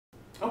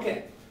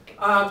Okay.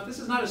 This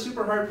is not a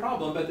super hard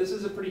problem, but this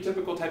is a pretty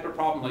typical type of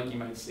problem like you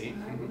might see.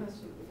 I have a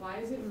question. Why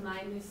is it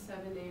minus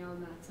 7a on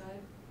that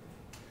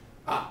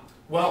side?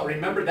 Well,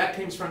 remember that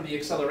comes from the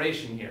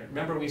acceleration here.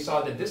 Remember we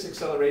saw that this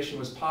acceleration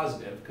was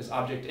positive because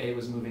object A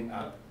was moving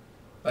up.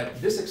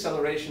 But this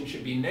acceleration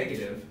should be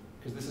negative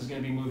because this is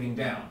going to be moving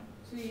down.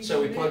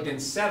 So we plugged in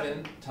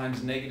 7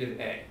 times negative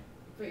A.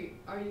 But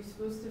are you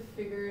supposed to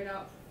figure it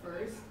out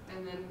first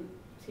and then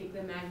take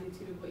the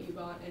magnitude of what you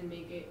got and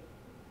make it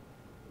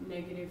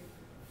negative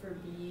for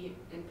B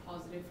and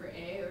positive for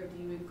A, or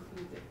do you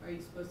include are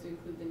you supposed to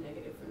include the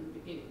negative from the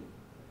beginning?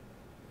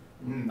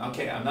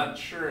 Okay, I'm not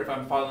sure if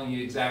I'm following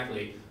you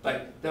exactly,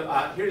 but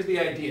here's the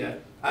idea.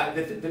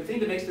 The thing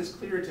that makes this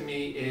clearer to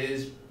me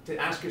is to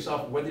ask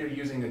yourself whether you're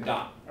using a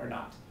dot or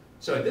not.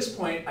 So at this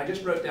point, I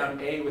just wrote down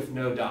A with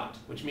no dot,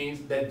 which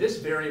means that this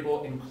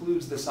variable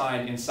includes the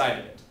sign inside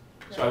of it.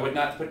 So I would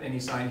not put any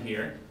sign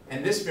here,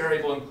 and this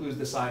variable includes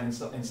the sign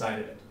inside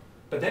of it.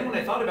 But then when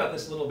I thought about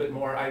this a little bit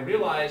more, I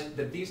realized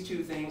that these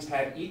two things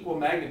had equal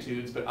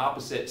magnitudes but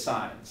opposite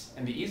signs.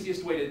 And the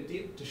easiest way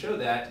to show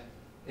that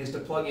is to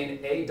plug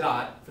in a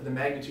dot for the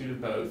magnitude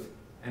of both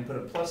and put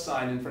a plus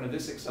sign in front of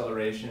this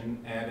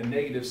acceleration and a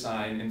negative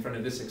sign in front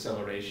of this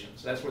acceleration.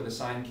 So that's where the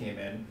sign came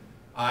in.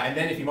 And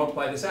then if you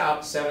multiply this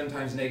out, 7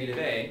 times negative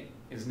a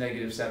is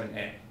negative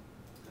 7a.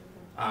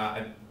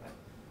 I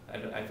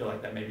feel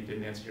like that maybe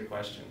didn't answer your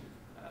question.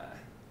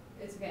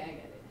 It's okay, I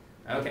get it.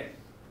 Okay.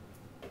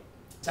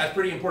 So that's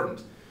pretty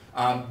important.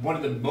 One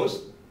of the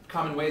most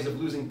common ways of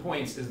losing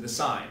points is the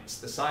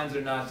signs. The signs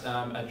are not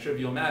a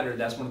trivial matter.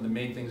 That's one of the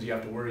main things you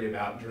have to worry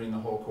about during the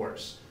whole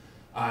course.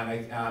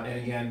 And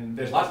again,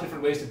 there's lots of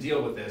different ways to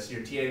deal with this.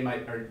 Your TA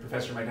or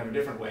professor might have a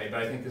different way,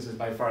 but I think this is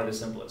by far the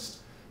simplest.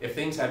 If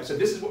things have, so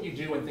this is what you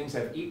do when things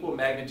have equal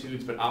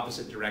magnitudes but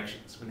opposite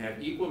directions. When they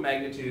have equal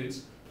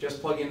magnitudes, just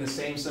plug in the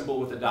same symbol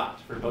with a dot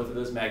for both of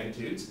those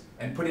magnitudes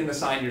and put in the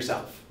sign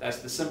yourself. That's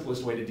the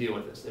simplest way to deal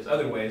with this. There's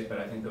other ways, but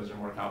I think those are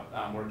more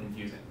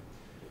confusing.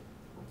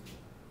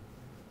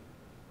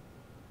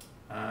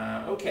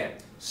 Okay,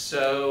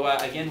 so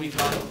again, we've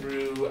gone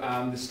through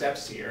the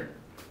steps here.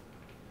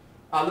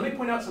 Let me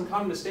point out some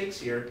common mistakes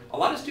here. A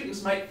lot of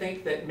students might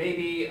think that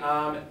maybe,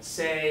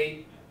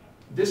 say,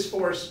 this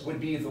force would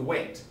be the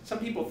weight. Some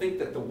people think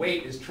that the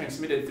weight is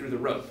transmitted through the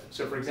rope.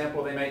 So for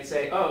example, they might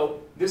say,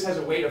 oh, this has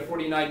a weight of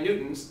 49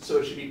 newtons, so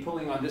it should be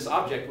pulling on this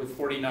object with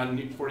 49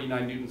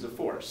 newtons of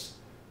force.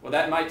 Well,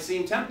 that might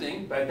seem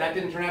tempting, but that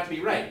didn't turn out to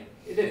be right.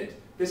 It didn't.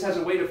 This has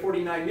a weight of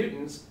 49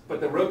 newtons, but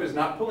the rope is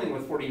not pulling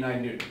with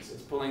 49 newtons.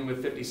 It's pulling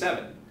with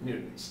 57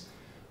 newtons.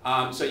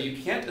 So you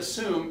can't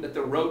assume that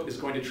the rope is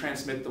going to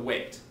transmit the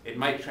weight. It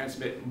might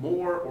transmit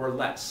more or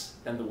less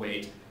than the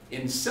weight.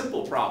 In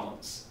simple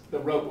problems, the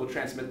rope will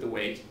transmit the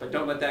weight, but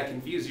don't let that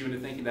confuse you into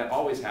thinking that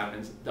always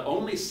happens. The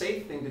only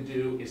safe thing to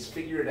do is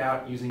figure it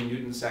out using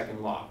Newton's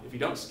second law. If you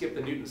don't skip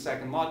the Newton's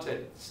second law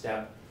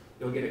step,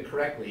 you'll get it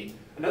correctly.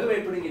 Another way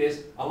of putting it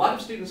is, a lot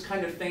of students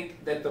kind of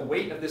think that the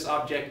weight of this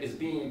object is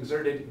being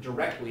exerted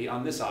directly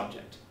on this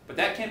object. But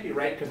that can't be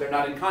right because they're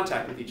not in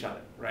contact with each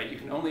other, right? You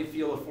can only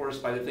feel a force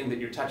by the thing that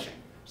you're touching.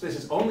 So this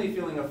is only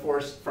feeling a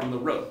force from the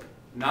rope,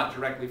 not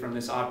directly from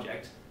this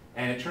object.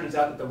 And it turns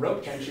out that the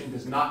rope tension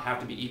does not have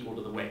to be equal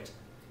to the weight.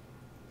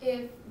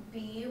 If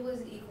B was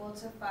equal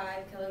to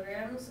 5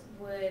 kilograms,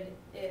 would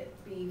it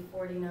be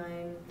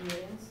 49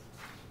 newtons?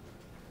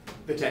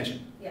 The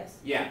tension? Yes.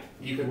 Yeah,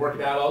 you could work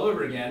it out all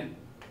over again.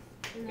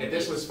 If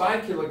this was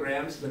 5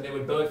 kilograms, then they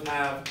would both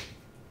have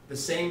the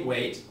same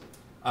weight,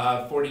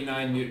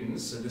 49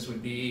 newtons. So this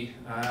would be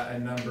a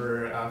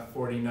number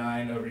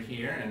 49 over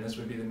here, and this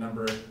would be the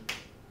number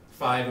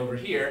 5 over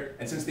here.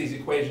 And since these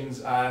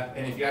equations,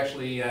 and if you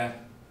actually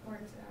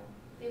works out,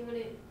 then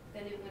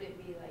it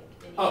wouldn't be like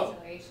any oh,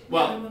 acceleration.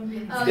 well,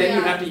 then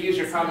you have to use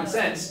your common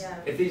sense. Yeah.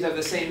 If these have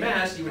the same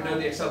mass, you would know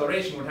the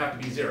acceleration would have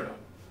to be 0.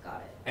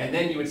 Got it. And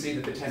then you would see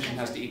that the tension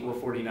has to equal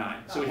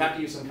 49. So we have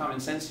to use some common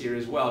sense here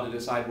as well to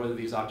decide whether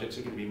these objects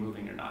are going to be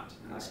moving or not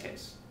in this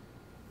case.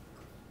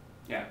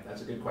 Yeah,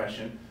 that's a good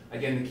question.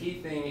 Again, the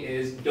key thing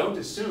is don't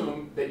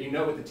assume that you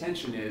know what the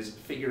tension is.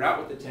 Figure out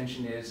what the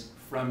tension is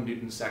from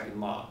Newton's second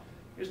law.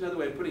 Here's another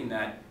way of putting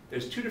that.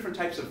 There's two different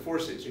types of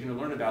forces you're going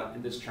to learn about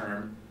in this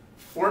term: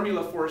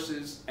 formula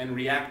forces and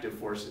reactive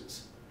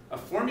forces. A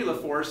formula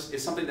force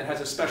is something that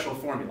has a special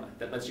formula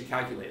that lets you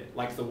calculate it,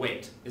 like the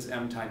weight is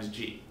m times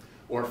g,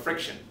 or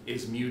friction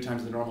is mu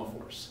times the normal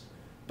force.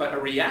 But a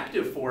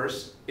reactive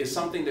force is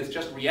something that's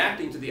just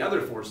reacting to the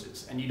other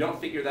forces, and you don't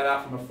figure that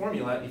out from a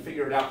formula, you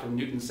figure it out from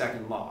Newton's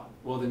second law.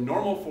 Well, the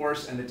normal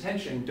force and the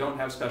tension don't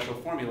have special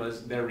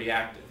formulas, they're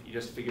reactive. You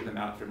just figure them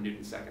out from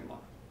Newton's second law.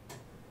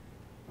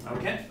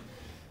 Okay?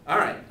 All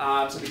right,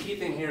 so the key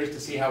thing here is to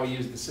see how we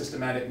use the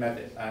systematic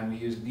method, and we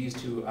use these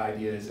two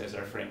ideas as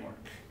our framework.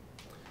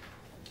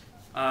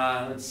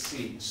 Let's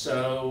see,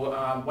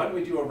 so why don't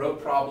we do a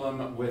rope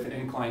problem with an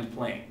inclined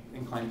plane?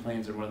 Inclined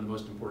planes are one of the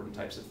most important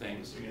types of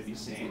things you're going to be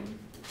seeing.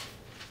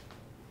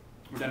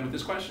 We're done with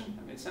this question?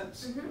 That made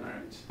sense? Mm-hmm. All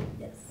right.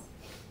 Yes.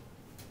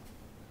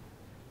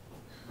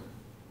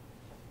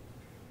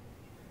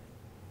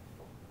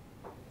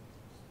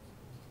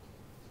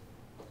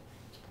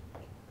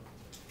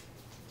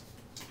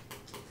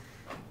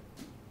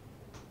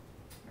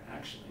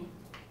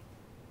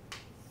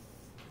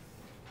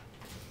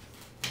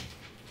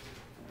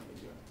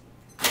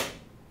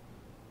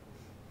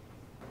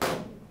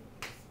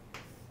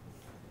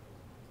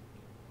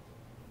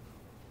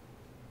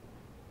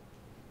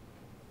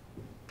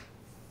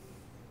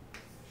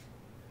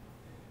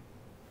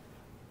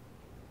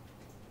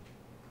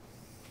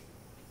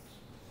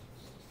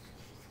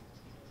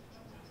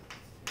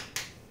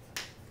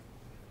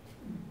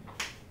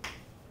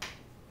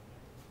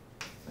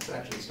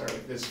 start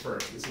with this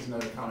first. This is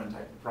another common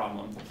type of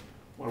problem,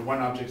 where one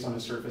object's on the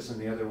surface and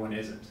the other one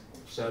isn't.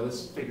 So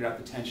let's figure out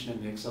the tension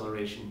and the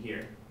acceleration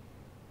here.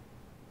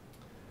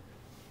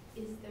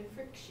 Is there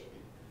friction?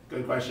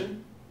 Good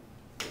question.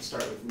 Let's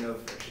start with no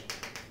friction.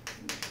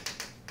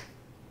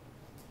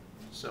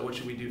 So what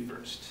should we do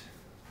first?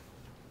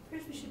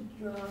 First we should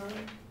draw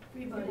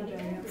free body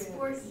diagrams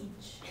for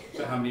each.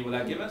 So how many will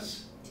that give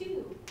us?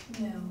 2.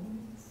 No, 4 now.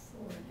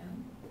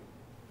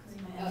 'Cause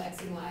you might Oh, have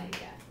X and Y,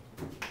 yeah.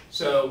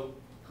 So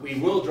we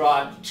will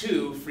draw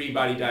 2 free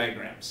body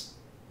diagrams,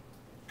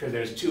 because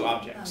there's 2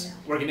 objects. Oh, yeah.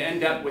 We're going to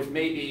end up with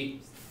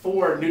maybe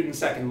 4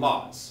 Newton-second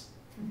laws.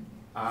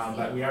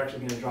 But we are actually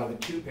going to draw the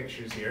 2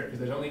 pictures here, because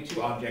there's only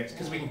 2 objects,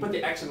 because we can put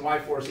the X and Y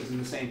forces in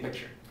the same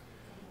picture.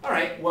 All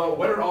right, well,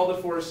 what are all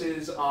the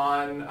forces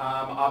on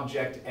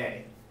object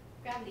A?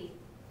 Gravity,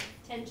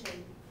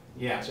 tension.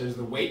 Yeah, so there's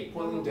the weight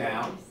pulling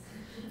down.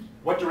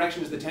 What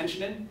direction is the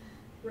tension in?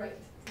 Right.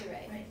 To the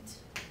right. Right.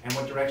 And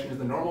what direction is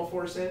the normal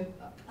force in?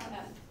 Up.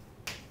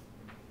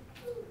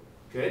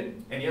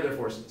 Good. Any other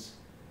forces?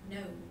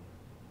 No.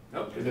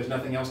 Nope, because there's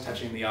nothing else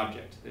touching the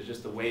object. There's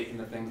just the weight and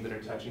the things that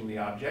are touching the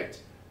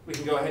object. We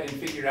can go ahead and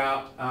figure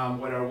out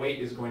what our weight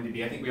is going to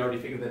be. I think we already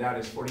figured that out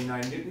as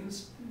 49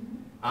 newtons.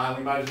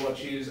 We might as well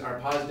choose our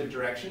positive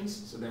directions,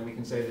 so then we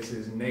can say this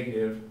is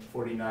negative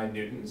 49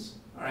 newtons.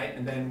 All right,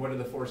 and then what are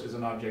the forces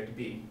on object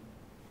B?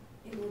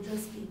 It will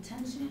just be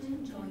tension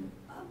going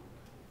up,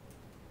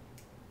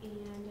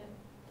 And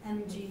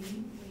mg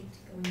weight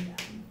going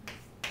down.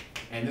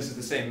 And this is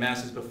the same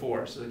mass as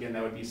before, so again,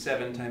 that would be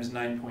 7 times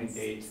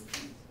 9.8.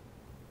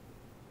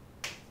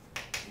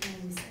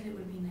 And we said it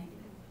would be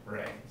negative.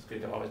 Right, it's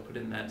good to always put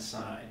in that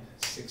sign,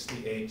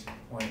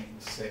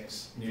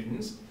 68.6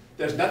 newtons.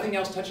 There's nothing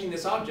else touching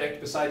this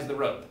object besides the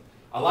rope.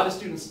 A lot of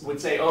students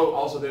would say, oh,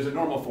 also there's a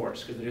normal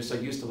force, because they're just so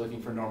used to looking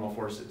for normal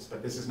forces.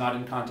 But this is not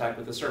in contact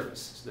with the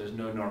surface, so there's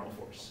no normal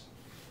force.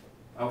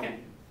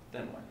 Okay,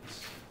 then what?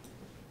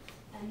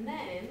 And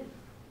then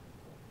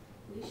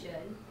we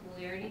should, well,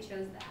 we already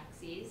chose the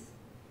axes,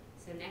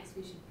 so next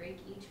we should break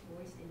each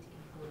force into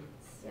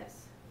components.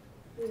 Yes.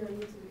 We don't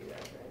need to do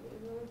that for any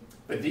of them.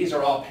 But these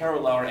are all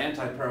parallel or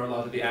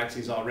anti-parallel to the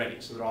axes already,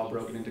 so they're all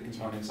broken into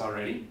components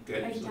already.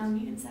 Good. Write So down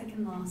Newton's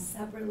second law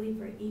separately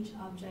for each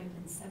object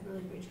and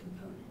separately for each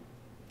component.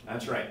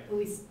 that's right. But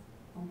we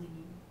only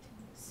need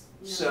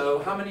 2. So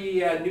how many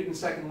Newton's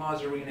second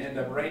laws are we going to end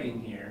up writing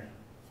here?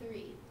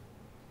 3.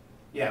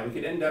 Yeah, we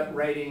could end up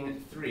writing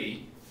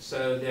 3.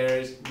 So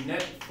there's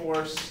net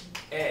force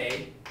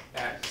A,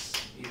 x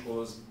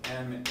equals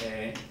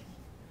ma,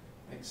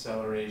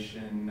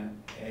 acceleration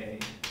A,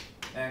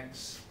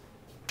 x.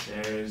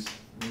 There's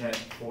net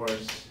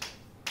force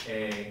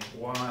A,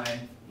 y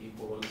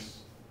equals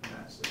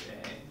mass of A,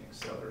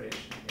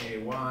 acceleration A,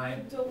 y.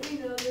 Don't we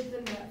know that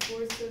the net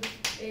force of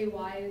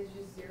AY is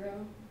just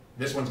 0?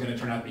 This one's going to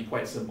turn out to be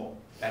quite simple.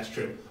 That's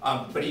true.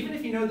 But even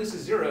if you know this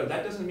is 0,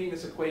 that doesn't mean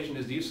this equation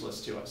is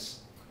useless to us.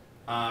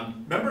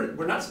 Remember,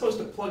 we're not supposed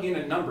to plug in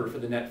a number for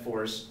the net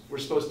force. We're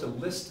supposed to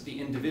list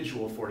the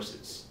individual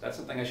forces. That's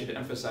something I should have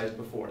emphasized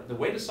before. The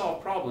way to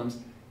solve problems,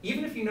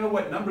 even if you know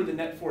what number the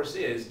net force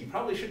is, you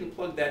probably shouldn't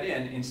plug that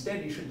in.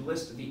 Instead, you should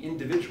list the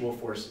individual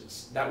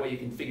forces. That way you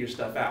can figure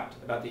stuff out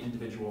about the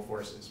individual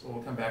forces. But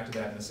we'll come back to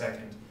that in a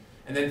second.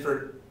 And then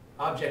for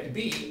object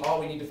B, all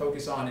we need to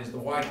focus on is the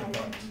y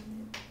component,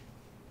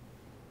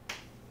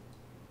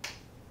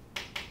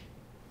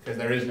 because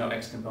there is no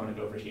x component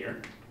over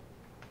here.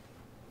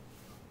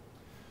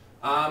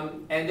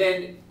 And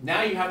then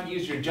now you have to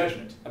use your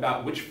judgment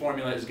about which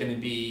formula is going to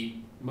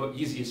be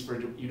easiest for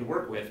you to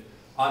work with.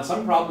 On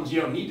some problems, you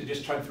don't need to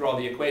just chug through all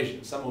the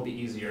equations. Some will be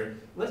easier.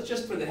 Let's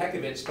just, for the heck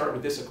of it, start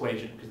with this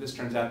equation, because this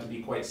turns out to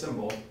be quite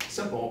simple.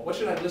 What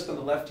should I list on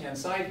the left-hand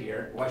side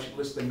here? Well, I should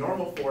list the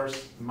normal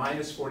force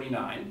minus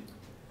 49.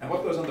 And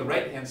what goes on the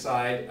right-hand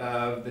side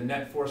of the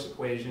net force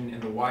equation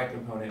in the y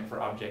component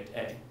for object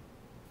A?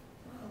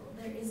 Well,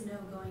 there is no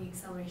going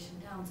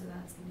acceleration down, so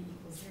that's going to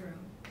equal 0.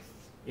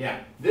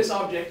 Yeah, this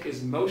object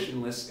is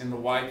motionless in the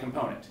y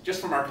component, just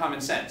from our common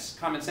sense.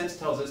 Common sense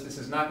tells us this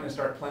is not going to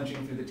start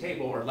plunging through the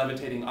table or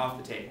levitating off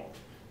the table.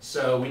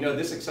 So we know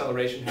this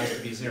acceleration has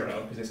to be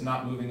 0, because it's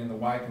not moving in the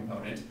y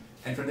component.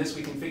 And from this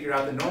we can figure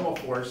out the normal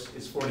force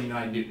is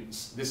 49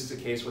 newtons. This is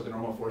a case where the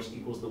normal force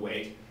equals the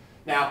weight.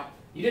 Now,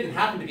 you didn't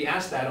happen to be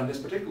asked that on this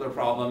particular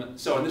problem,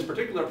 so in this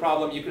particular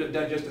problem you could have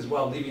done just as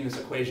well leaving this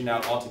equation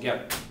out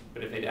altogether.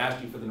 But if they'd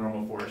asked you for the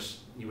normal force,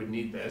 you would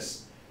need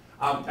this.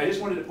 I just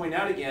wanted to point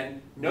out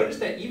again, notice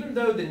that even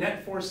though the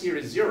net force here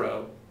is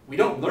 0, we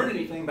don't learn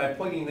anything by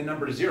plugging the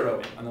number 0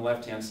 in on the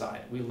left-hand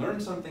side. We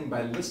learn something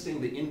by listing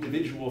the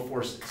individual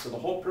forces. So the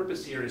whole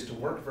purpose here is to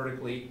work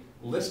vertically,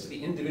 list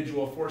the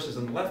individual forces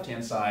on the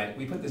left-hand side.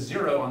 We put the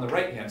 0 on the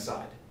right-hand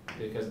side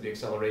because the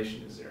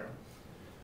acceleration is 0.